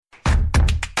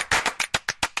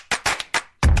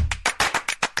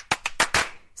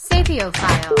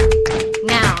Sapiophile.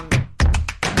 Noun.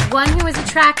 One who is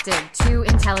attracted to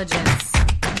intelligence.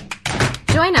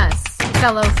 Join us,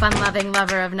 fellow fun-loving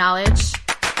lover of knowledge,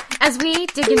 as we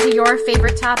dig into your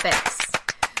favorite topics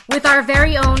with our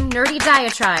very own nerdy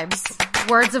diatribes,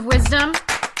 words of wisdom,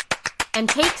 and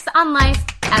takes on life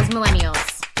as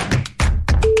millennials.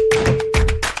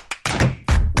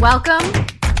 Welcome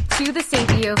to the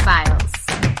Sapiophiles.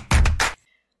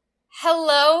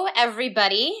 Hello,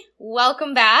 everybody.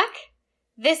 Welcome back.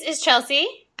 This is Chelsea.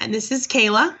 And this is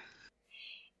Kayla.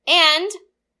 And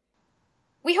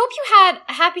we hope you had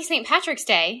a happy St. Patrick's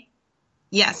Day.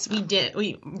 Yes, we did.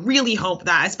 We really hope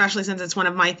that, especially since it's one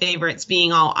of my favorites,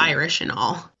 being all Irish and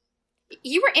all.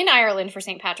 You were in Ireland for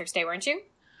St. Patrick's Day, weren't you?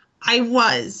 I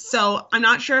was. So I'm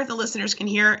not sure if the listeners can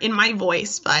hear in my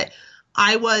voice, but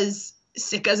I was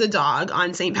sick as a dog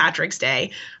on St. Patrick's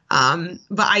Day.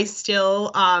 But I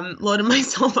still loaded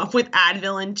myself up with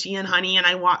Advil and tea and honey, and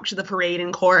I walked to the parade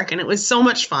in Cork, and it was so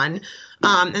much fun.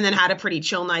 And then had a pretty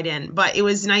chill night in. But it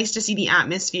was nice to see the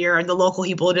atmosphere and the local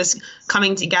people just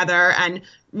coming together and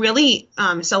really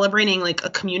celebrating like a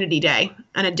community day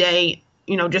and a day,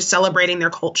 you know, just celebrating their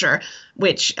culture,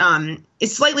 which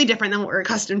is slightly different than what we're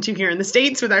accustomed to here in the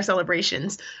States with our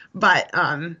celebrations. But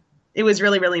it was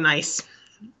really, really nice.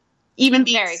 Even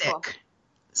being Very sick. Cool.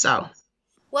 So.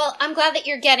 Well, I'm glad that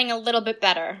you're getting a little bit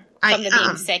better from the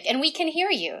being sick, and we can hear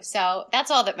you, so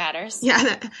that's all that matters.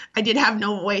 Yeah, I did have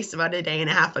no voice about a day and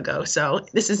a half ago, so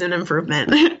this is an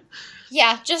improvement.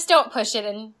 Yeah, just don't push it,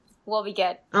 and we'll be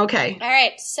good. Okay. All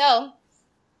right, so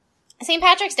St.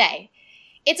 Patrick's Day.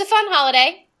 It's a fun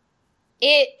holiday.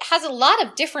 It has a lot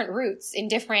of different roots in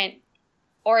different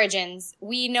origins.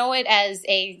 We know it as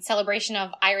a celebration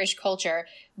of Irish culture,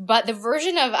 but the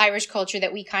version of Irish culture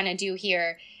that we kind of do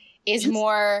here is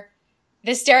more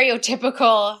the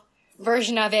stereotypical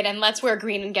version of it and let's wear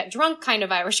green and get drunk kind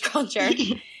of Irish culture.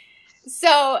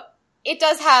 So it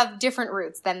does have different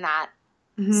roots than that.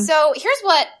 Mm-hmm. So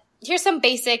here's some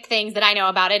basic things that I know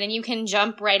about it, and you can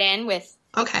jump right in with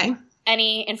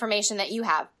any information that you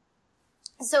have.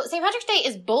 So St. Patrick's Day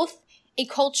is both a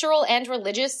cultural and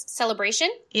religious celebration.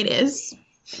 It is.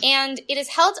 And it is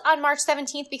held on March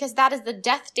 17th because that is the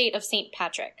death date of St.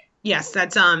 Patrick. Yes,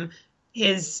 that's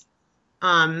his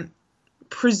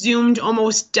presumed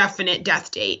almost definite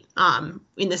death date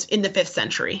in the 5th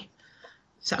century.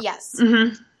 So yes.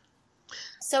 Mm-hmm.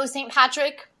 So St.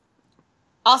 Patrick,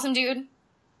 awesome dude.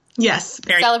 Yes,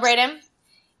 very celebrate him.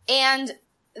 And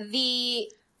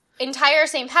the entire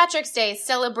St. Patrick's Day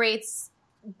celebrates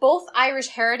both Irish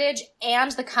heritage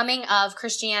and the coming of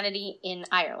Christianity in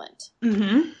Ireland.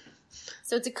 Mm-hmm.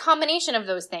 So it's a combination of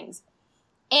those things.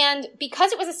 And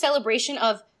because it was a celebration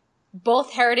of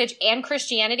both heritage and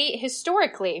Christianity,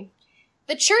 historically,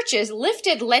 the churches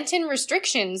lifted Lenten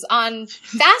restrictions on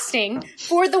fasting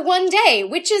for the one day,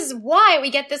 which is why we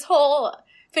get this whole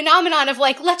phenomenon of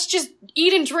like, let's just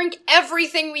eat and drink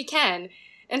everything we can.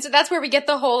 And so that's where we get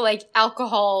the whole like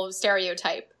alcohol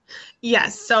stereotype.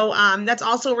 Yes. So that's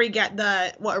also where we get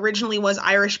what originally was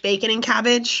Irish bacon and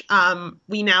cabbage.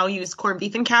 We now use corned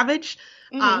beef and cabbage.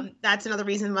 Mm-hmm. That's another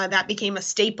reason why that became a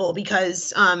staple,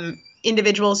 because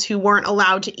individuals who weren't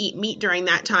allowed to eat meat during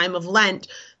that time of Lent,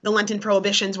 the Lenten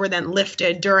prohibitions were then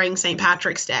lifted during St.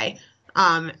 Patrick's Day,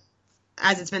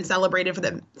 as it's been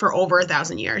celebrated for over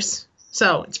 1,000 years.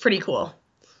 So it's pretty cool.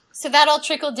 So that all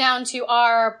trickled down to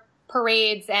our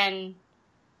parades and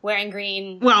wearing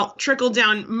green. Well, trickled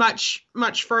down much,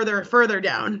 much further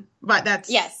down. But that's,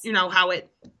 you know,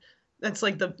 that's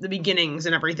like the beginnings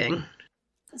and everything.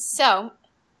 So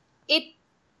it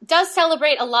does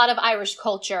celebrate a lot of Irish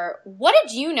culture. What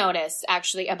did you notice,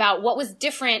 actually, about what was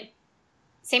different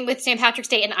with St. Patrick's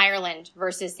Day in Ireland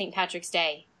versus St. Patrick's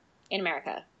Day in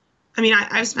America? I mean,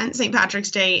 I've spent St. Patrick's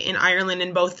Day in Ireland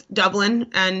in both Dublin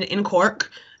and in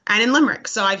Cork and in Limerick.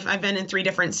 So I've been in 3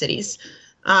 different cities.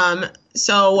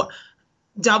 So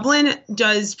Dublin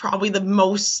does probably the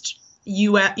most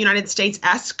United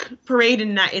States-esque parade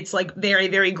in that it's like very,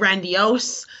 very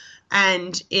grandiose,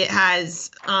 and it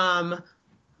has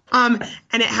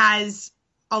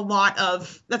a lot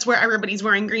of, that's where everybody's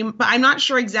wearing green, but I'm not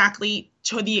sure exactly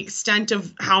to the extent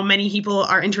of how many people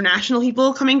are international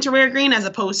people coming to wear green as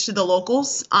opposed to the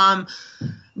locals.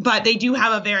 But they do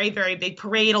have a very, very big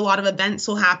parade. A lot of events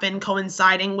will happen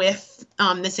coinciding with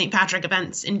the St. Patrick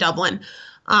events in Dublin.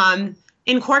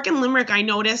 In Cork and Limerick, I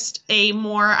noticed a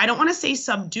more, I don't want to say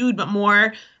subdued, but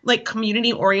more like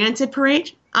community-oriented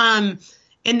parade.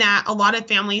 In that a lot of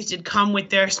families did come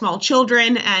with their small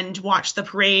children and watch the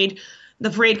parade. The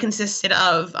parade consisted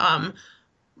of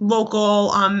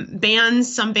local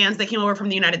bands, some bands that came over from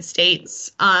the United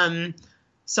States,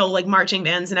 So like marching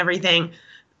bands and everything.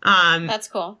 That's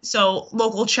cool. So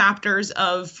local chapters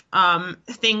of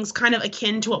things kind of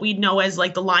akin to what we'd know as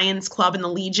like the Lions Club and the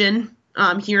Legion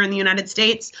here in the United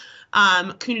States.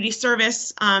 Community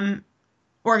service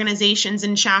organizations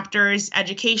and chapters,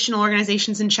 educational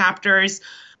organizations and chapters,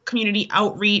 community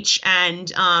outreach,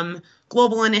 and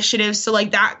global initiatives. So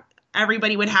like that,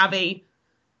 everybody would have a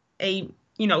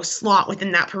slot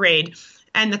within that parade.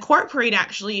 And the court parade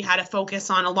actually had a focus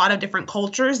on a lot of different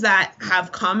cultures that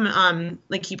have come,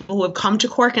 like people who have come to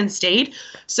Cork and stayed.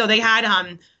 So they had,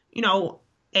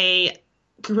 a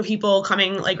group of people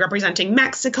coming, like representing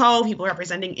Mexico, people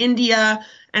representing India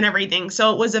and everything.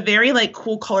 So it was a very like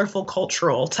cool, colorful,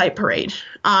 cultural type parade.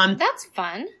 That's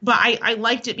fun. But I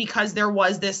liked it because there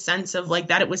was this sense of like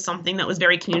that it was something that was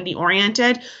very community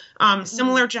oriented,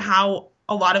 similar to how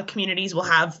a lot of communities will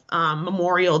have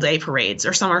Memorial Day parades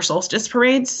or summer solstice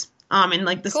parades in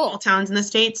like the small towns in the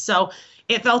States. So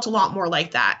it felt a lot more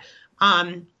like that.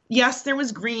 Yes, there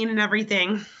was green and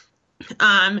everything.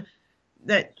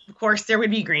 That of course there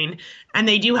would be green, and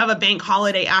they do have a bank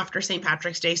holiday after St.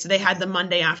 Patrick's Day. So they had the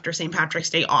Monday after St. Patrick's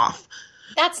Day off.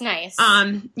 That's nice.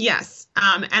 Yes.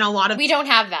 And a lot of, we don't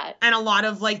have that. And a lot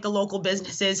of like the local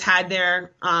businesses had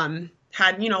their,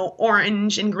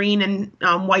 orange and green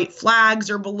and white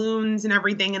flags or balloons and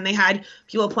everything. And they had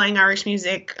people playing Irish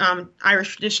music,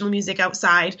 Irish traditional music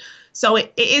outside. So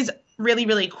it is really,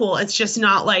 really cool. It's just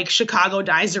not like Chicago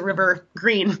dyes a river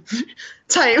green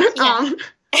type,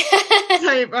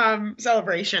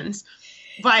 celebrations.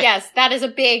 But yes, that is a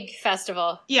big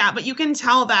festival. Yeah, but you can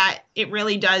tell that it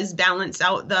really does balance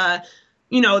out the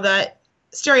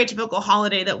stereotypical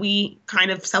holiday that we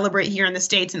kind of celebrate here in the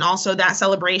States, and also that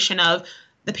celebration of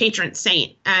the patron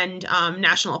saint and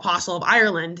national apostle of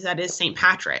Ireland, that is St.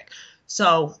 Patrick.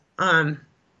 So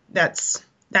that's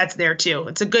there too.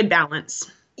 It's a good balance.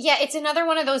 Yeah, it's another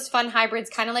one of those fun hybrids,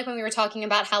 kind of like when we were talking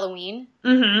about Halloween.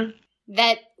 Mm-hmm.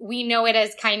 That we know it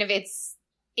as kind of it's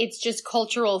just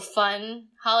cultural fun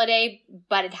holiday,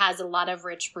 but it has a lot of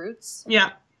rich roots. Yeah.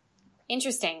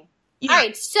 Interesting. Yeah. All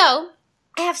right, so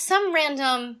I have some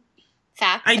random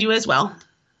facts. I do as well.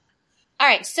 All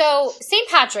right, so St.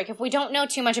 Patrick, if we don't know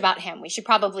too much about him, we should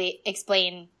probably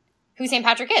explain who St.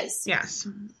 Patrick is. Yes.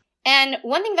 And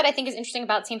one thing that I think is interesting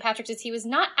about St. Patrick's is he was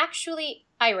not actually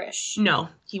Irish. No,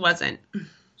 he wasn't.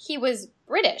 He was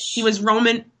British. He was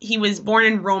Roman. He was born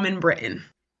in Roman Britain.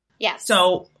 Yes.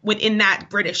 So within that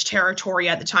British territory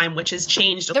at the time, which has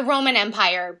changed. The Roman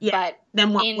Empire, but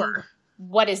then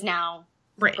what is now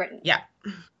Britain. Yeah.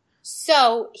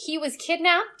 So he was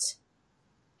kidnapped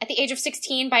at the age of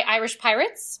 16 by Irish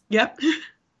pirates. Yep.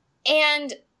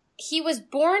 And he was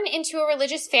born into a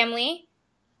religious family,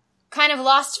 kind of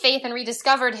lost faith and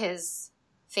rediscovered his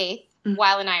faith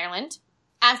while in Ireland.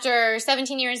 After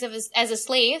 17 years as a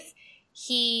slave,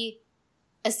 he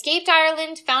escaped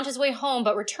Ireland, found his way home,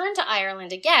 but returned to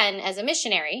Ireland again as a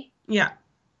missionary. Yeah.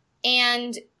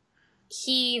 And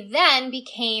he then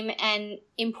became an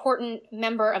important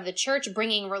member of the church,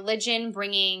 bringing religion,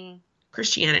 bringing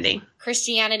Christianity,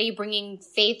 bringing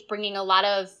faith, bringing a lot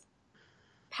of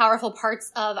powerful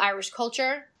parts of Irish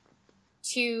culture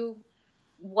to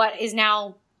what is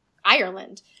now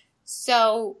Ireland.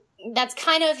 So that's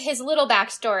kind of his little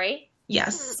backstory.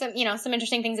 Yes. Some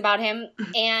interesting things about him.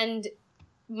 And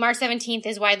March 17th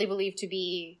is widely believed to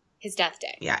be his death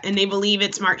day. Yeah, and they believe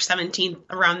it's March 17th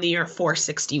around the year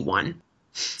 461.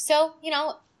 So,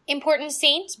 important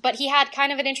saint, but he had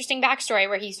kind of an interesting backstory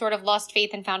where he sort of lost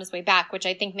faith and found his way back, which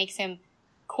I think makes him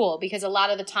cool, because a lot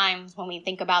of the times when we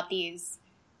think about these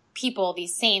people,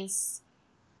 these saints,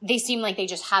 they seem like they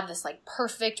just have this like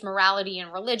perfect morality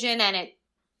and religion, and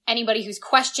anybody who's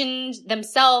questioned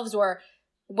themselves or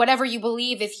whatever you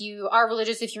believe, if you are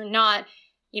religious, if you're not,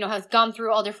 has gone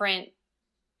through all different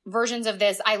versions of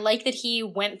this. I like that he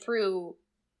went through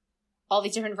all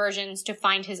these different versions to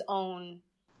find his own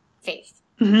faith.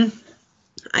 Mm-hmm.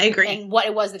 I agree. And what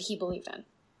it was that he believed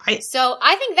in. So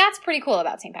I think that's pretty cool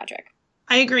about St. Patrick.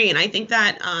 I agree. And I think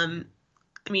that, I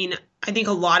think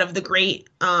a lot of the great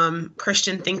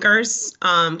Christian thinkers,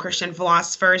 Christian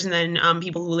philosophers, and then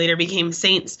people who later became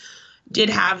saints did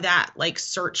have that like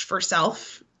search for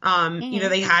self. Either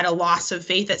they had a loss of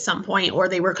faith at some point, or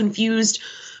they were confused,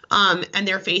 and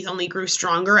their faith only grew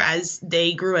stronger as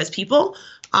they grew as people.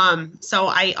 So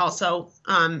I also,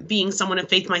 being someone of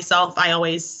faith myself, I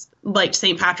always liked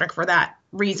St. Patrick for that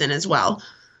reason as well.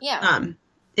 Yeah.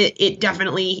 It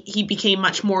definitely, he became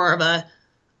much more of a,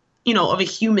 of a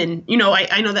human.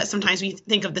 I know that sometimes we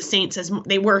think of the saints as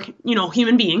they were,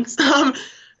 human beings.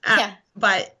 Yeah.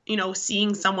 But,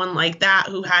 seeing someone like that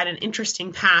who had an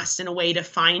interesting past and a way to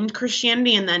find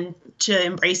Christianity and then to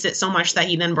embrace it so much that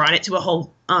he then brought it to a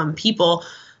whole people,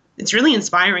 it's really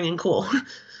inspiring and cool.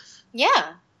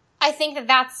 Yeah. I think that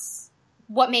that's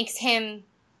what makes him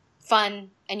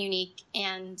fun and unique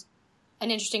and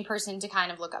an interesting person to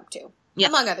kind of look up to,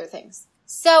 among other things.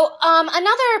 So,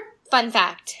 another fun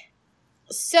fact.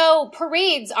 So,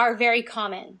 parades are very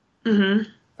common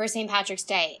for St. Patrick's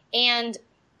Day. And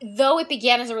though it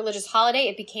began as a religious holiday,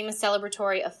 it became a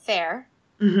celebratory affair.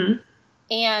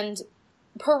 And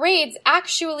parades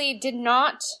actually did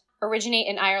not originate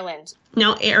in Ireland.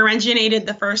 No, it originated,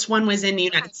 the first one was in the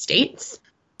United States.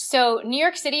 So New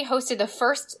York City hosted the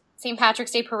first St.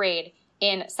 Patrick's Day parade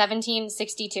in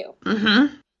 1762.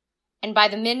 And by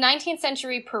the mid-19th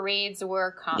century, parades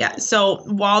were common. Yeah, so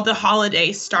while the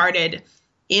holiday started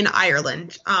in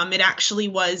Ireland, it actually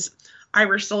was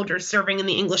Irish soldiers serving in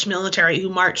the English military who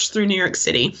marched through New York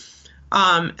City.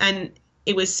 And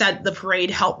it was said the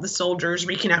parade helped the soldiers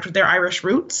reconnect with their Irish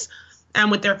roots and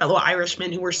with their fellow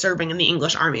Irishmen who were serving in the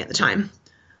English army at the time.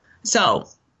 So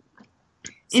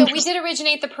we did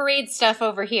originate the parade stuff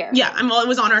over here. Yeah, and well, it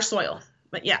was on our soil,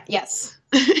 but yeah. Yes.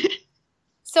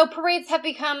 So parades have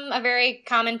become a very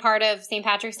common part of St.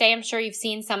 Patrick's Day. I'm sure you've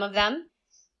seen some of them.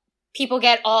 People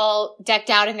get all decked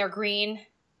out in their green.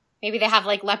 Maybe they have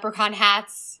like leprechaun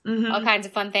hats, all kinds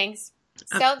of fun things.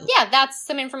 So yeah, that's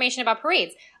some information about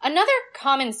parades. Another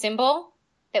common symbol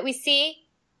that we see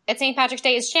at St. Patrick's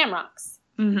Day is shamrocks.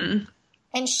 And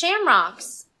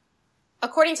shamrocks,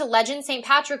 according to legend, St.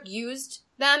 Patrick used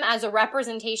them as a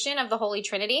representation of the Holy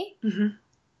Trinity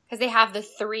because they have the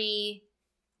 3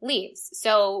 leaves.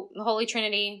 So the Holy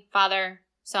Trinity, Father,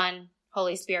 Son,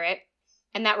 Holy Spirit,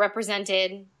 and that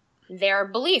represented their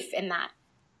belief in that.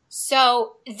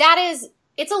 So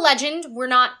it's a legend. We're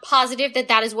not positive that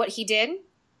that is what he did,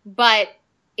 but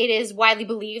it is widely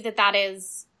believed that that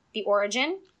is the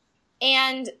origin.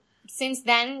 And since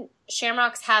then,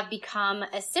 shamrocks have become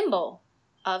a symbol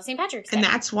of St. Patrick's Day. And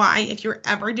that's why if you're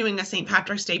ever doing a St.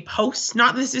 Patrick's Day post,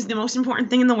 not this is the most important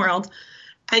thing in the world,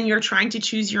 and you're trying to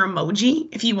choose your emoji,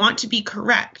 if you want to be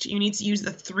correct, you need to use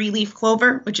the 3-leaf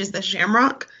clover, which is the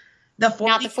shamrock. The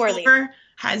 4-leaf clover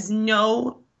has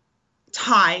no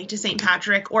tie to St.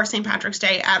 Patrick or St. Patrick's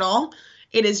Day at all.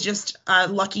 It is just a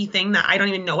lucky thing that I don't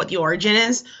even know what the origin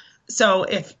is. So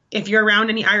if you're around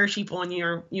any Irish people and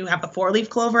you have a 4-leaf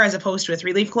clover as opposed to a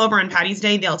 3-leaf clover on Paddy's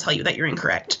Day, they'll tell you that you're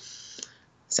incorrect.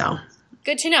 So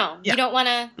good to know. Yeah. You don't want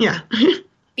to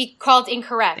be called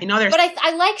incorrect. I know but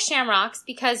I like shamrocks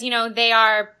because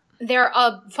they're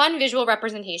a fun visual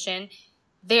representation.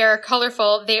 They're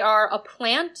colorful. They are a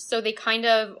plant, so they kind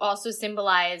of also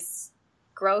symbolize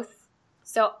growth.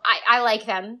 So I like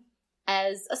them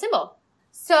as a symbol.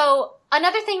 So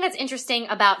another thing that's interesting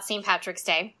about St. Patrick's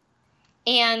Day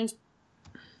and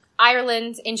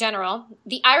Ireland in general,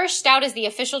 the Irish Stout is the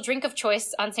official drink of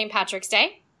choice on St. Patrick's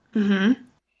Day.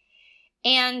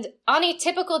 And on a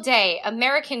typical day,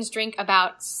 Americans drink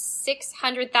about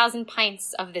 600,000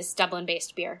 pints of this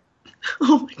Dublin-based beer.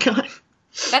 Oh my God.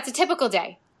 That's a typical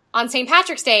day. On St.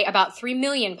 Patrick's Day, about 3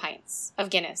 million pints of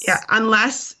Guinness. Yeah,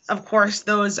 unless, of course,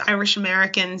 those Irish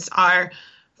Americans are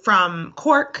from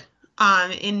Cork.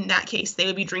 In that case, they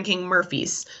would be drinking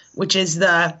Murphy's, which is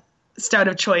the stout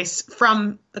of choice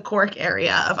from the Cork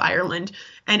area of Ireland.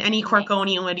 And any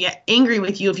Corkonian would get angry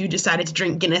with you if you decided to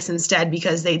drink Guinness instead,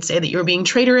 because they'd say that you were being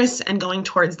traitorous and going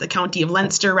towards the county of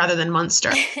Leinster rather than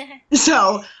Munster.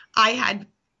 So I had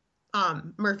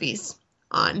Murphy's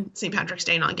on St. Patrick's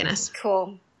Day, not Guinness.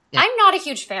 Cool. Yeah. I'm not a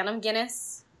huge fan of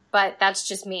Guinness, but that's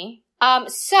just me.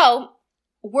 So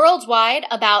worldwide,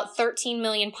 about 13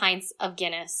 million pints of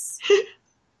Guinness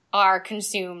are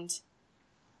consumed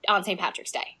on St.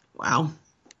 Patrick's Day. Wow.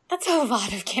 That's a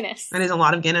lot of Guinness. That is a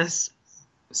lot of Guinness.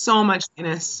 So much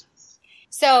Guinness.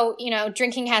 So,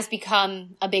 drinking has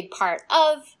become a big part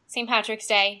of St. Patrick's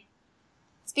Day.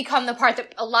 It's become the part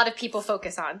that a lot of people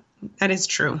focus on. That is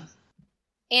true.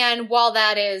 And while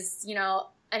that is,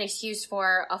 an excuse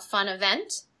for a fun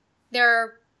event,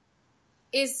 there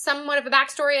is somewhat of a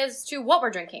backstory as to what we're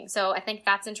drinking. So I think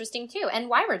that's interesting too, and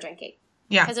why we're drinking.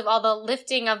 Yeah. Because of all the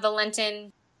lifting of the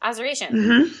Lenten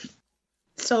adoration.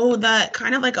 So the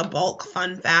kind of like a bulk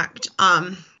fun fact,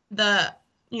 the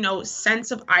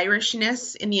sense of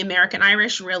Irishness in the American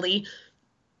Irish really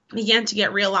began to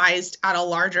get realized at a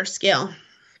larger scale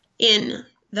in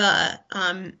the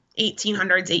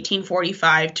 1800s,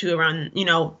 1845 to around,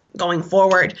 going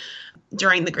forward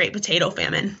during the Great Potato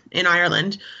Famine in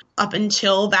Ireland. Up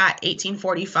until that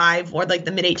 1845 or like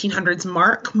the mid-1800s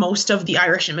mark, most of the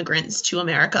Irish immigrants to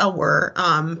America were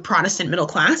Protestant middle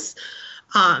class.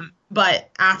 But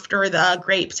after the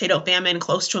Great Potato Famine,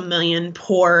 close to 1 million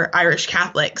poor Irish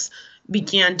Catholics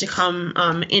began to come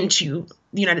into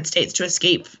the United States to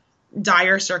escape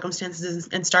dire circumstances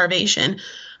and starvation.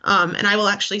 And I will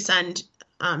actually send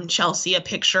Chelsea a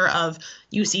picture of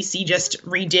UCC just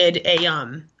redid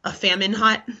a famine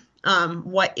hut,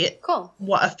 what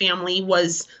a family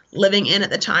was living in at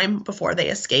the time before they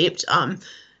escaped.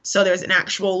 So there's an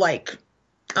actual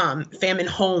famine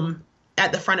home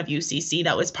at the front of UCC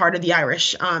that was part of the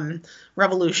Irish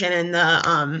Revolution and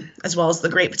the as well as the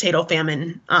Great Potato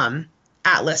Famine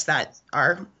atlas that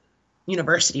our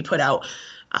university put out.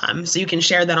 So you can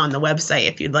share that on the website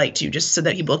if you'd like to, just so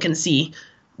that people can see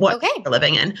what they're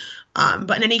living in.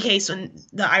 But in any case, when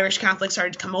the Irish Catholics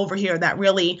started to come over here, that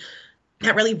really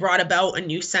brought about a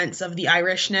new sense of the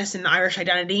Irishness and the Irish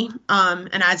identity.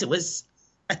 And as it was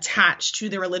attached to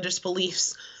their religious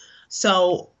beliefs.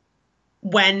 So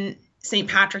when St.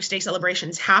 Patrick's Day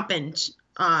celebrations happened,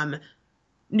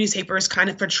 newspapers kind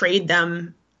of portrayed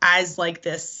them as like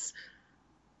this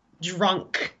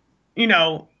drunk,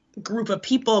 group of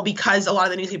people, because a lot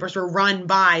of the newspapers were run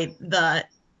by the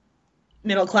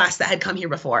middle class that had come here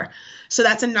before. So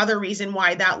that's another reason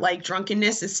why that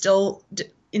drunkenness is still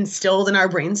instilled in our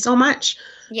brains so much.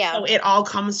 Yeah. So it all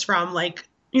comes from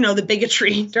the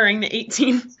bigotry during the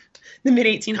mid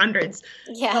 1800s.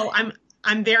 Yeah. So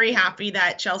I'm very happy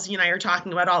that Chelsea and I are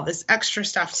talking about all this extra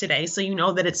stuff today. So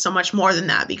that it's so much more than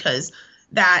that, because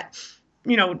that,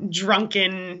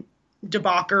 drunken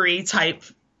debauchery type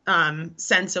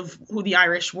sense of who the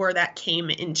Irish were, that came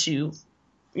into,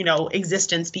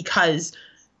 existence because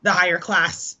the higher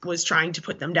class was trying to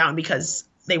put them down because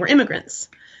they were immigrants.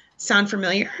 Sound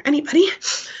familiar? Anybody?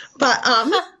 But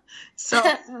so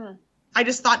I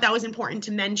just thought that was important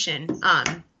to mention.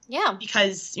 Yeah.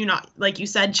 Because, like you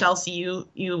said, Chelsea,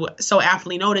 you so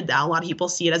aptly noted that a lot of people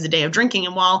see it as a day of drinking.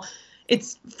 And while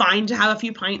it's fine to have a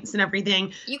few pints and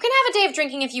everything, you can have a day of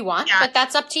drinking if you want, but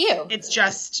that's up to you. It's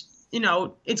just,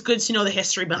 it's good to know the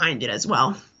history behind it as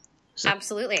well. So,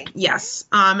 absolutely. Yes.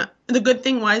 The good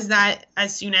thing was that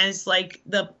as soon as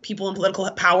the people in political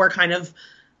power kind of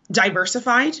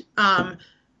diversified,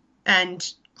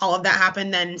 and all of that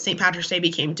happened, then St. Patrick's Day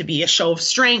became to be a show of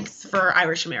strength for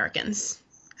Irish Americans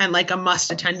and a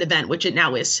must attend event, which it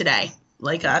now is today.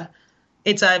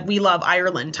 It's a We Love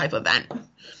Ireland type event.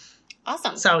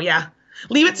 Awesome. So yeah,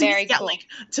 leave it to Very me cool.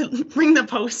 to bring the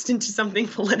post into something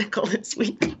political this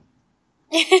week.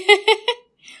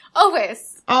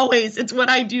 Always. It's what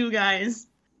I do, guys.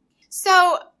 So,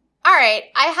 all right.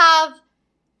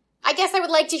 I guess I would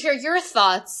like to hear your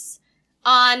thoughts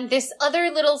on this other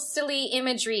little silly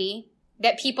imagery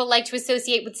that people like to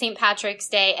associate with St. Patrick's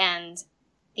Day and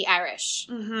the Irish.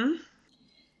 Mm-hmm.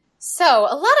 So,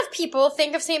 a lot of people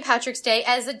think of St. Patrick's Day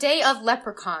as a day of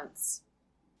leprechauns.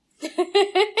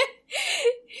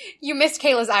 You missed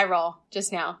Kayla's eye roll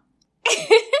just now.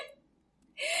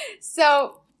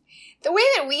 So, the way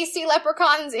that we see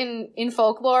leprechauns in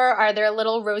folklore are they're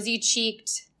little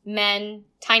rosy-cheeked men,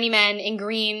 tiny men in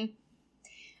green.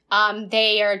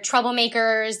 They are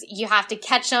troublemakers. You have to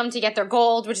catch them to get their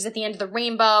gold, which is at the end of the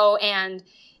rainbow. And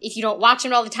if you don't watch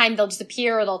them all the time, they'll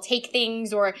disappear or they'll take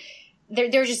things, or they're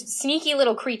just sneaky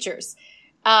little creatures.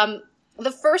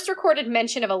 The first recorded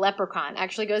mention of a leprechaun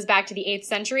actually goes back to the 8th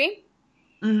century.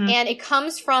 Mm-hmm. And it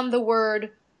comes from the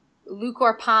word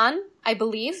leucorpan, I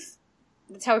believe.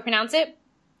 That's how we pronounce it,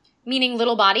 meaning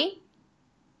little body.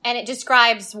 And it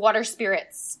describes water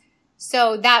spirits.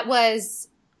 So that was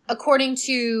according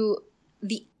to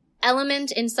the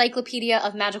Element Encyclopedia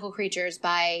of Magical Creatures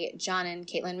by John and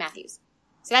Caitlin Matthews.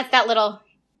 So that's that little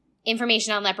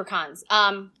information on leprechauns.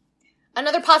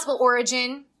 Another possible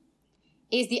origin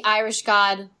is the Irish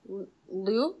god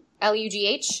Lugh,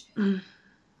 L-U-G-H. Mm.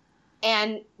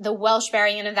 And the Welsh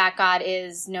variant of that god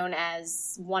is known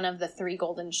as one of the 3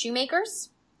 golden shoemakers.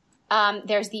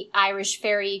 There's the Irish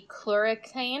fairy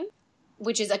Cluricane,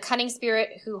 which is a cunning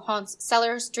spirit who haunts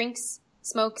cellars, drinks,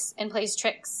 smokes, and plays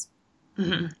tricks.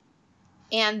 Mm-hmm.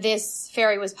 And this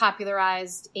fairy was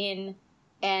popularized in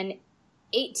an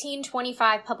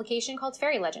 1825 publication called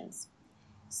Fairy Legends.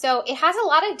 So it has a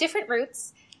lot of different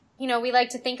roots. We like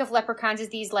to think of leprechauns as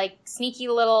these sneaky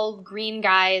little green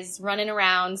guys running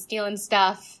around, stealing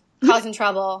stuff, causing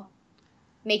trouble,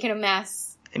 making a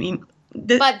mess. I mean,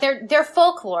 but they're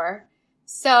folklore.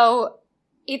 So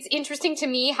it's interesting to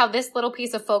me how this little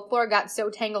piece of folklore got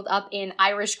so tangled up in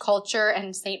Irish culture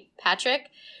and St. Patrick.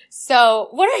 So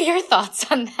what are your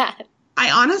thoughts on that?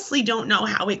 I honestly don't know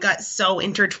how it got so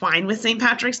intertwined with St.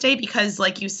 Patrick's Day because,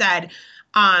 like you said,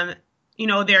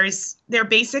 they're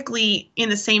basically in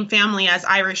the same family as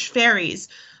Irish fairies.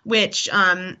 which,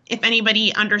 if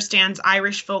anybody understands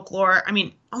Irish folklore, I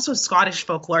mean, also Scottish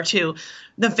folklore too,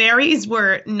 the fairies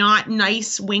were not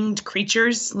nice winged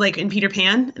creatures like in Peter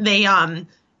Pan.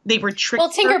 They were tricksters.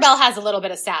 Well, Tinkerbell has a little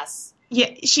bit of sass. Yeah,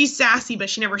 she's sassy, but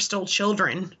she never stole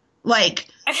children. Like,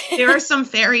 there are some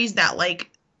fairies that, like,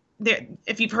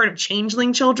 if you've heard of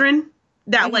changeling children,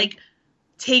 that, like,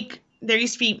 there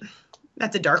used to be,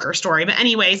 that's a darker story, but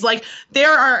anyways, like,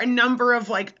 there are a number of,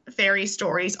 like, fairy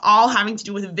stories, all having to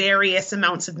do with various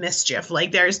amounts of mischief.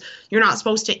 Like, you're not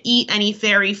supposed to eat any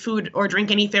fairy food or drink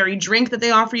any fairy drink that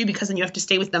they offer you, because then you have to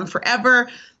stay with them forever.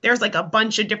 There's, like, a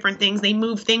bunch of different things. They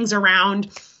move things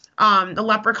around. The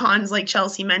leprechauns, like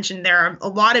Chelsea mentioned, there are a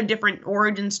lot of different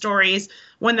origin stories.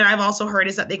 One that I've also heard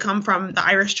is that they come from the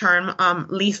Irish term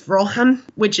leith vrohan,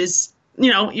 which is,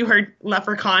 you heard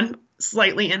leprechaun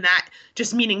slightly in that,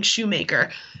 just meaning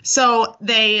shoemaker. So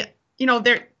they're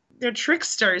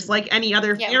tricksters like any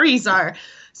other fairies are.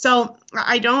 So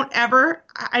I've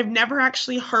never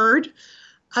actually heard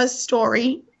a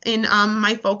story in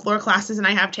my folklore classes, and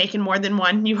I have taken more than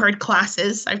one. You heard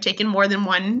classes. I've taken more than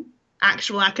one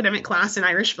actual academic class in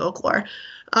Irish folklore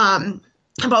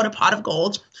about a pot of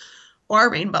gold or a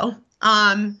rainbow.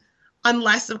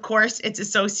 Unless, of course, it's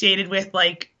associated with,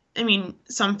 like, I mean,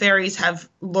 some fairies have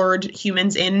lured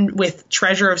humans in with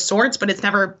treasure of sorts, but it's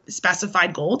never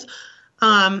specified gold.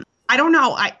 I don't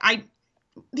know.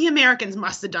 The Americans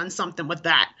must have done something with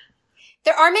that.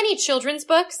 There are many children's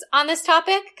books on this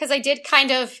topic, because I did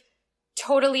kind of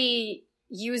totally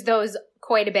use those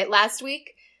quite a bit last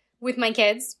week with my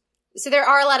kids. So there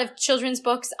are a lot of children's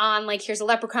books on, like, here's a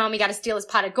leprechaun, we got to steal his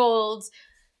pot of gold.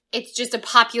 It's just a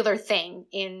popular thing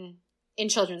in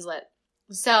children's lit.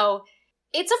 So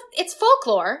it's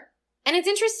folklore, and it's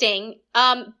interesting.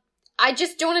 I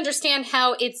just don't understand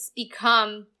how it's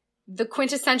become the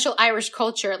quintessential Irish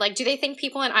culture. Like, do they think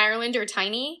people in Ireland are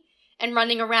tiny and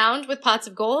running around with pots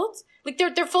of gold? Like,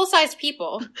 they're full-sized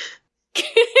people.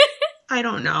 I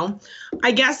don't know.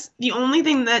 I guess the only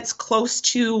thing that's close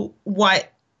to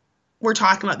what we're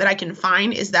talking about that I can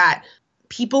find is that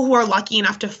people who are lucky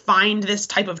enough to find this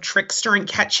type of trickster and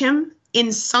catch him,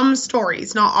 in some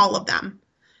stories, not all of them,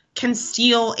 can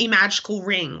steal a magical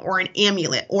ring or an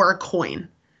amulet or a coin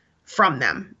from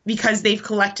them because they've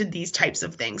collected these types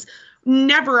of things.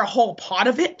 Never a whole pot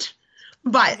of it,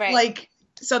 but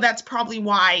so that's probably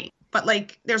why. But,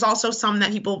 like, there's also some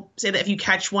that people say that if you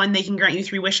catch one, they can grant you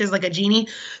 3 wishes, like a genie.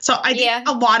 So I think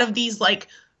a lot of these, like,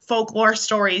 folklore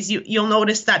stories, you'll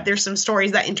notice that there's some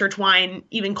stories that intertwine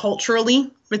even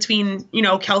culturally between,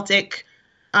 Celtic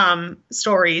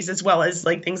stories, as well as,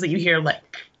 like, things that you hear,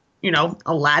 like,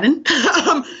 Aladdin.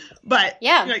 But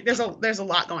like, there's a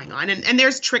lot going on, and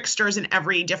there's tricksters in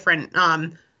every different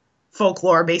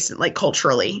folklore based, like,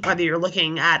 culturally, whether you're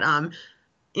looking at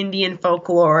Indian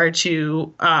folklore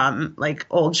to like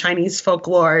old Chinese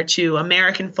folklore to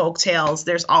American folk tales.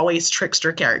 There's always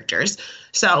trickster characters.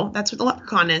 So that's what the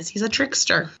leprechaun is. He's a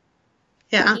trickster.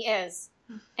 Yeah. He is.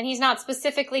 And he's not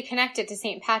specifically connected to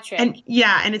St. Patrick. And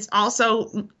it's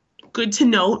also good to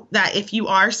note that if you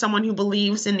are someone who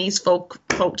believes in these folk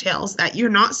tales, that you're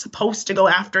not supposed to go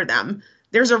after them.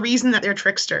 There's a reason that they're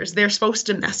tricksters. They're supposed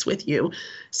to mess with you.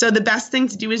 So the best thing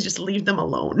to do is just leave them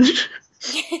alone.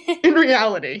 In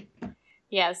reality.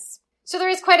 Yes. So there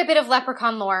is quite a bit of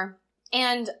leprechaun lore.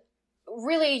 And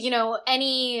really,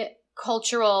 any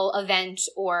cultural event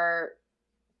or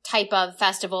type of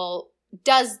festival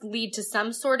does lead to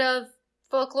some sort of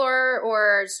folklore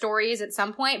or stories at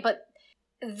some point. But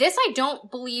this, I don't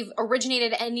believe,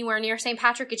 originated anywhere near St.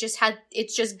 Patrick. It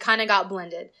just kind of got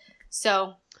blended.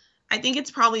 So I think it's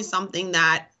probably something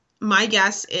that, my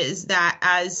guess is that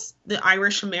as the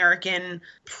Irish American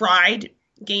pride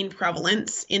gained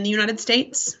prevalence in the United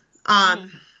States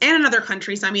and in other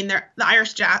countries, I mean, the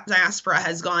Irish diaspora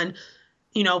has gone,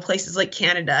 places like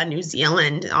Canada, New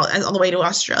Zealand, all the way to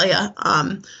Australia.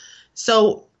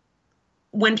 So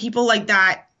when people like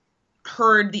that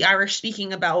heard the Irish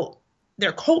speaking about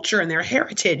their culture and their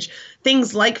heritage,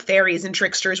 things like fairies and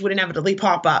tricksters would inevitably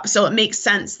pop up. So it makes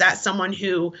sense that someone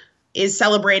who is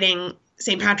celebrating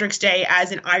St. Patrick's Day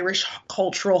as an Irish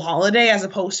cultural holiday, as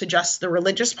opposed to just the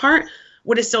religious part,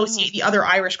 would associate the other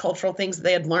Irish cultural things that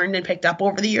they had learned and picked up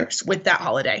over the years with that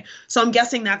holiday. So I'm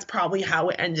guessing that's probably how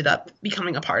it ended up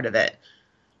becoming a part of it.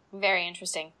 Very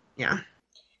interesting. Yeah.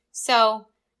 So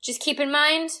just keep in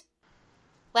mind,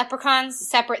 leprechauns,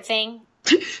 separate thing.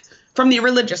 From the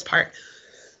religious part.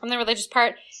 From the religious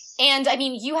part. And, I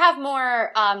mean, you have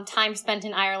more time spent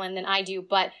in Ireland than I do,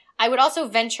 but I would also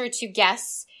venture to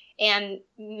guess and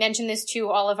mention this to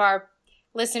all of our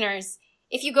listeners.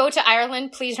 If you go to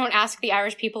Ireland, please don't ask the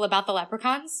Irish people about the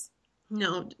leprechauns.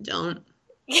 No, don't.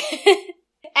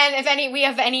 And if we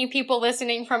have any people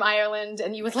listening from Ireland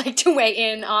and you would like to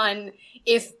weigh in on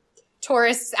if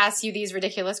tourists ask you these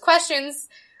ridiculous questions,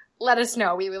 let us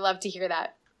know. We would love to hear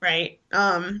that. Right.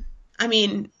 I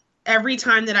mean, every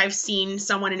time that I've seen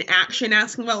someone in action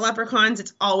asking about leprechauns,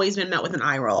 it's always been met with an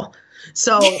eye roll.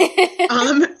 So,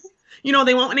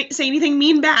 they won't say anything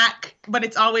mean back, but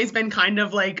it's always been kind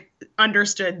of like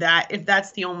understood that if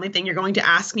that's the only thing you're going to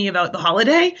ask me about the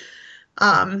holiday,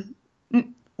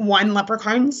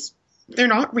 leprechauns, they're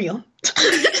not real.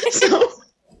 So,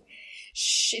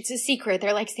 shh, it's a secret.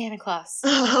 They're like Santa Claus.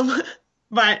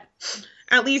 But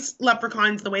at least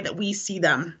leprechauns the way that we see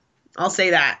them. I'll say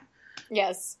that.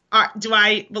 Yes. Do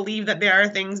I believe that there are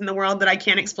things in the world that I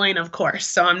can't explain? Of course.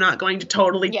 So I'm not going to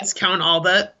totally discount all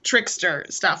the trickster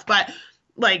stuff. But,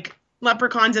 like,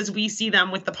 leprechauns as we see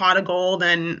them with the pot of gold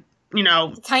and,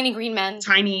 the tiny green men.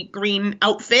 Tiny green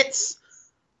outfits.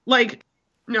 Like,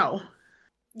 no.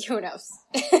 Who knows?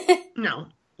 No.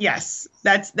 Yes.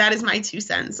 That is my 2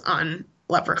 cents on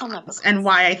leprechauns and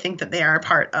why I think that they are a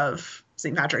part of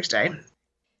St. Patrick's Day.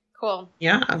 Cool.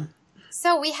 Yeah.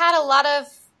 So we had a lot of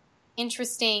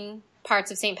interesting parts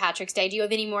of St. Patrick's Day. Do you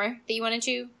have any more that you wanted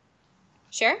to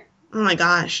share? Oh my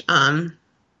gosh. I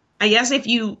guess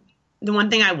the one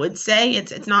thing I would say,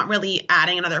 it's not really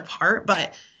adding another part,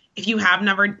 but if you have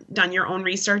never done your own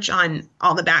research on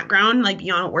all the background, like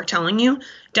beyond what we're telling you,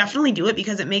 definitely do it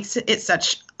because it makes it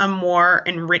such a more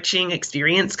enriching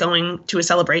experience going to a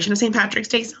celebration of St. Patrick's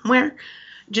Day somewhere.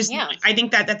 I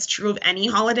think that that's true of any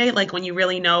holiday. Like when you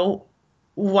really know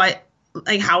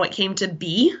how it came to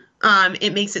be,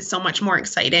 it makes it so much more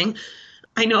exciting.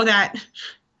 I know that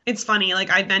it's funny. Like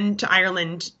I've been to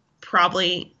Ireland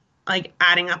probably like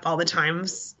adding up all the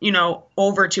times,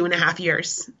 over 2.5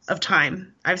 years of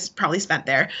time I've probably spent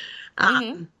there.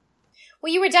 Well,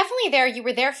 you were definitely there. You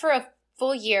were there for a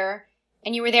full year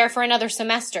and you were there for another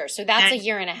semester. So that's a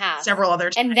year and a half. Several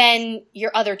other times. And then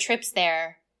your other trips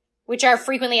there, which are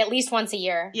frequently at least once a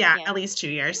year. Yeah, at least 2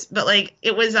 years. But like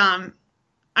it was, I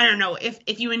don't know,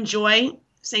 if you enjoy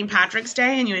St. Patrick's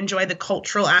Day and you enjoy the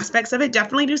cultural aspects of it,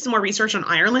 definitely do some more research on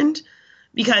Ireland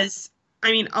because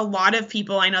I mean, a lot of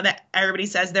people, I know that everybody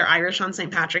says they're Irish on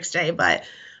St. Patrick's Day, but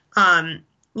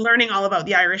learning all about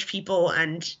the Irish people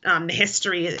and the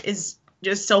history is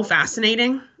just so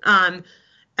fascinating.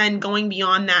 And going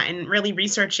beyond that and really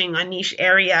researching a niche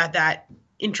area that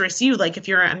interests you, like if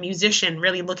you're a musician,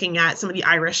 really looking at some of the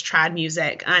Irish trad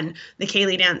music and the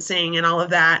ceilidh dancing and all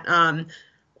of that,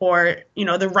 or,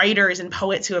 the writers and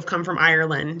poets who have come from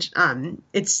Ireland.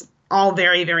 It's all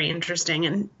very, very interesting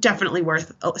and definitely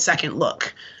worth a second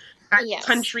look at the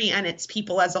country and its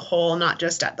people as a whole, not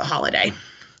just at the holiday.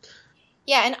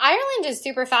 Yeah, and Ireland is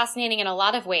super fascinating in a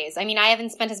lot of ways. I mean, I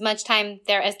haven't spent as much time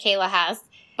there as Kayla has,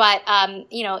 but,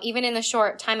 even in the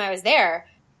short time I was there,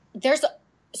 there's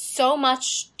so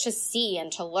much to see and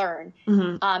to learn.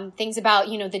 Mm-hmm. Things about,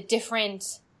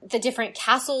 the different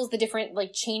castles, the different,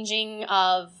 like, changing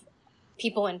of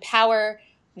people in power,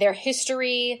 their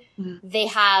history. Mm-hmm. They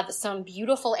have some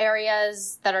beautiful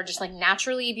areas that are just like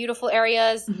naturally beautiful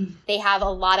areas. Mm-hmm. They have a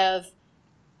lot of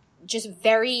just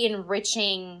very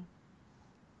enriching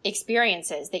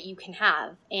experiences that you can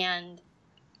have. And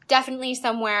definitely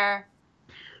somewhere,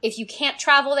 if you can't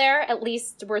travel there, at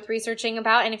least worth researching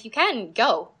about. And if you can,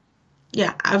 go.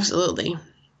 Yeah, absolutely.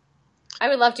 I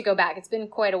would love to go back. It's been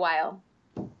quite a while.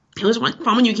 It was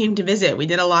fun when you came to visit. We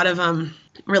did a lot of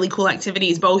really cool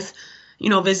activities, both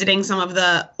visiting some of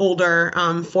the older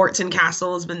forts and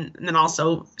castles, and then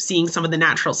also seeing some of the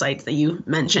natural sites that you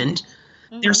mentioned.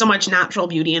 Mm-hmm. There's so much natural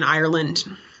beauty in Ireland.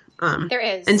 There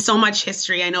is. And so much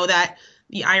history. I know that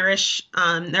the Irish,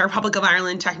 the Republic of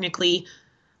Ireland technically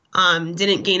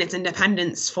didn't gain its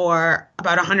independence for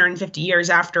about 150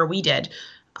 years after we did.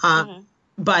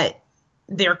 But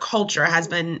their culture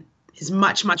is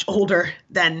much, much older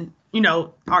than,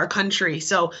 our country.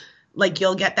 So like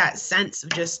you'll get that sense of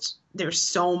just there's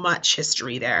so much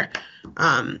history there.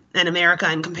 And America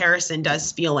in comparison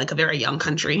does feel like a very young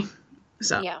country.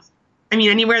 So, yeah. I mean,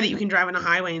 anywhere that you can drive on a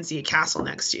highway and see a castle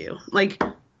next to you, like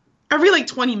every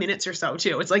 20 minutes or so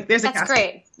too. It's like, there's a castle. That's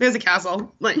great. There's a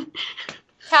castle. Like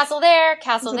castle there,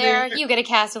 castle there. You get a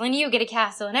castle and you get a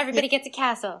castle and everybody gets a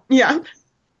castle. Yeah.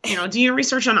 Do your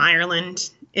research on Ireland.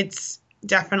 It's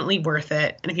definitely worth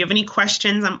it. And if you have any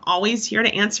questions, I'm always here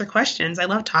to answer questions. I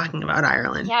love talking about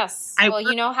Ireland. Yes.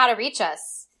 You know how to reach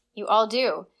us. You all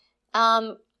do.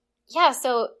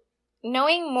 So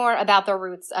knowing more about the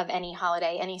roots of any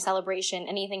holiday, any celebration,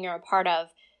 anything you're a part of,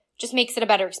 just makes it a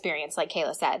better experience, like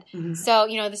Kayla said. Mm-hmm. So,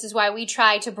 this is why we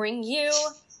try to bring you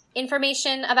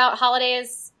information about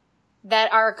holidays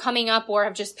that are coming up or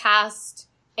have just passed.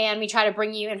 And we try to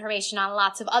bring you information on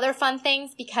lots of other fun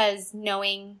things because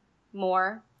knowing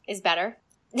more is better.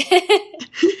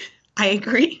 I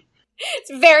agree.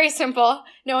 It's very simple.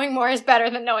 Knowing more is better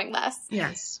than knowing less.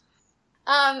 Yes.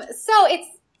 So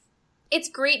it's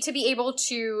great to be able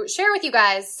to share with you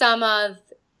guys some of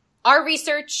our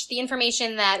research, the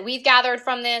information that we've gathered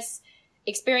from this,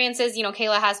 experiences. You know,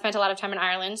 Kayla has spent a lot of time in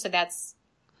Ireland, so that's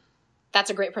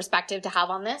a great perspective to have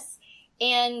on this.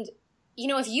 And, you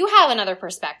know, if you have another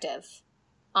perspective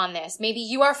on this, maybe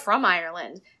you are from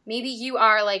Ireland, maybe you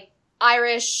are like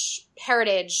Irish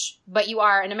heritage, but you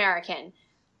are an American,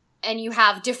 and you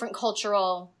have different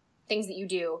cultural things that you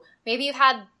do. Maybe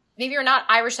you're not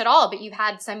Irish at all, but you've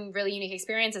had some really unique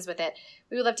experiences with it.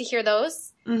 We would love to hear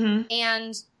those. Mm-hmm.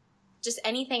 And just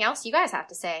anything else you guys have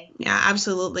to say. Yeah,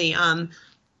 absolutely.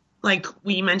 Like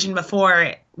we mentioned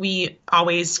before, we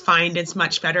always find it's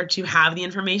much better to have the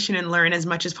information and learn as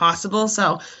much as possible.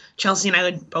 So Chelsea and I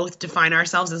would both define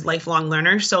ourselves as lifelong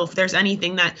learners. So if there's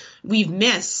anything that we've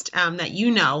missed that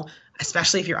you know,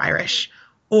 especially if you're Irish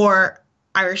or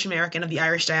Irish American of the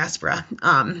Irish diaspora,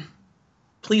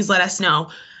 please let us know.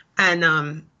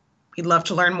 And we'd love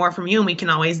to learn more from you, and we can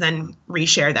always then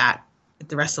reshare that with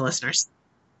the rest of the listeners.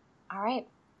 All right.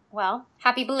 Well,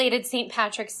 happy belated St.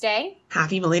 Patrick's Day.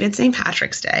 Happy belated St.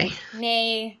 Patrick's Day.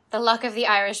 May the luck of the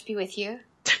Irish be with you.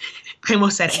 I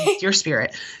almost said your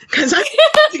spirit because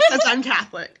I'm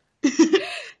Catholic.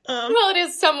 Well, it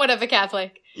is somewhat of a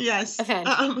Catholic. Yes. Event.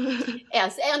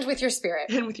 Yes, and with your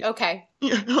spirit. And with your, okay.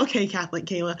 Yeah, okay, Catholic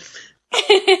Kayla.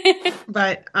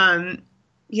 But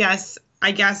yes,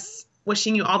 I guess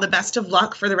wishing you all the best of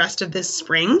luck for the rest of this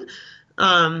spring.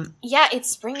 Yeah,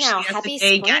 it's spring now. Happy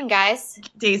spring, guys.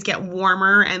 Days get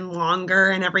warmer and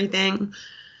longer and everything.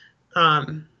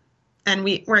 And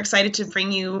we're excited to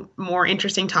bring you more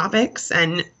interesting topics,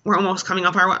 and we're almost coming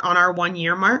up on our 1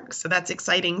 year mark, so that's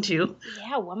exciting too.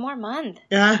 Yeah, one more month.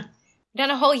 Yeah. We've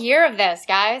done a whole year of this,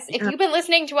 guys. If you've been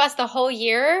listening to us the whole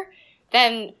year,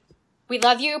 then we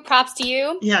love you. Props to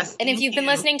you. Yes. And if you've been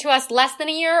listening to us less than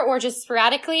a year or just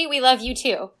sporadically, we love you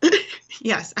too.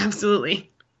 Yes, absolutely.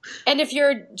 And if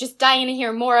you're just dying to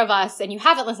hear more of us and you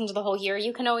haven't listened to the whole year,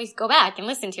 you can always go back and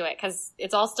listen to it because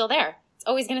it's all still there. It's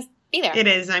always going to be there. It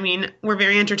is. I mean, we're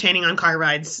very entertaining on car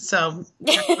rides, so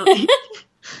definitely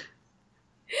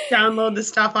download the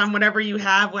stuff on whatever you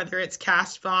have, whether it's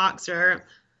Castbox or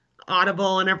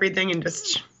Audible and everything, and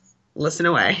just listen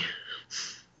away.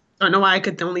 Don't know why I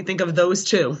could only think of those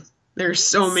two. There's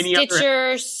so many other.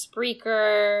 Stitcher,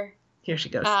 Spreaker. Here she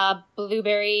goes.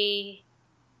 Blueberry,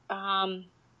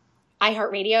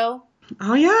 iHeartRadio.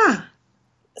 Oh, yeah.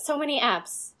 So many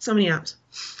apps. So many apps.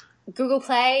 Google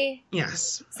Play.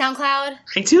 Yes. SoundCloud.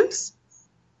 iTunes?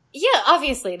 Yeah,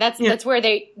 obviously. That's where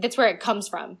it comes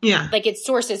from. Yeah. Like it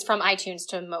sources from iTunes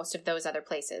to most of those other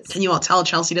places. Can you all tell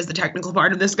Chelsea does the technical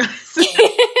part of this, guys?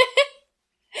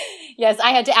 Yes,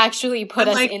 I had to actually put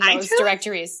us in iTunes? those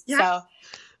directories. Yeah.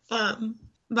 So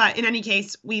but in any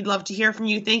case, we'd love to hear from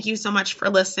you. Thank you so much for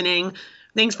listening.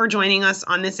 Thanks for joining us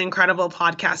on this incredible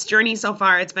podcast journey so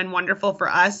far. It's been wonderful for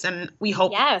us, and we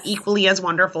hope equally as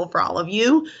wonderful for all of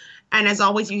you. And as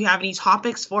always, if you have any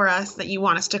topics for us that you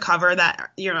want us to cover,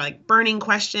 that you're like burning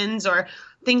questions or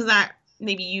things that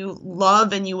maybe you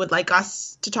love and you would like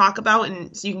us to talk about,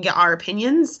 and so you can get our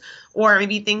opinions, or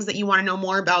maybe things that you want to know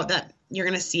more about that you're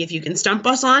going to see if you can stump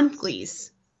us on,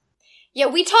 please. Yeah,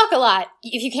 we talk a lot,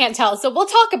 if you can't tell. So we'll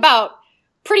talk about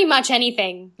pretty much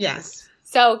anything. Yes.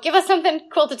 So give us something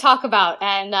cool to talk about,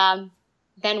 and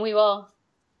then we will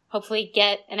hopefully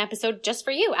get an episode just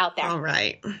for you out there. All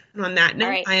right. On that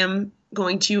note, I am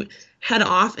going to head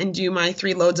off and do my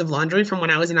 3 loads of laundry from when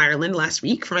I was in Ireland last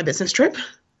week for my business trip.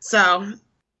 So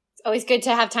it's always good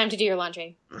to have time to do your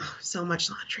laundry. Oh, so much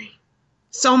laundry.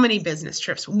 So many business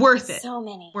trips. Worth it. So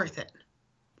many. Worth it.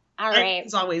 All right.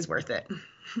 It's always worth it.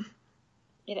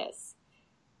 It is.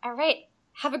 All right.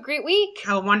 Have a great week.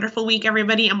 Have a wonderful week,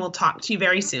 everybody, and we'll talk to you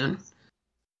very soon.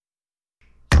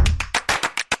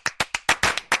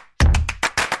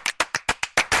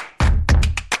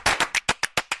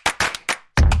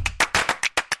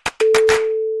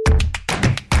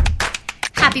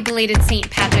 Happy belated St.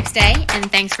 Patrick's Day,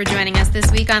 and thanks for joining us this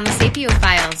week on the Sapio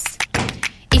Files.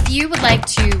 If you would like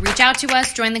to reach out to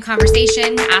us, join the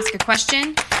conversation, ask a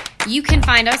question, you can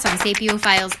find us on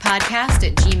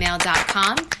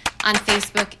sapiophilespodcast@gmail.com, on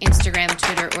Facebook, Instagram,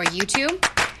 Twitter, or YouTube,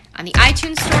 on the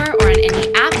iTunes Store, or on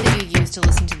any app that you use to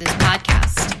listen to this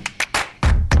podcast.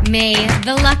 May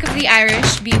the luck of the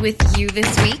Irish be with you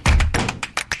this week.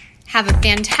 Have a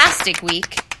fantastic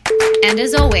week, and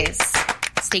as always,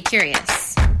 stay curious.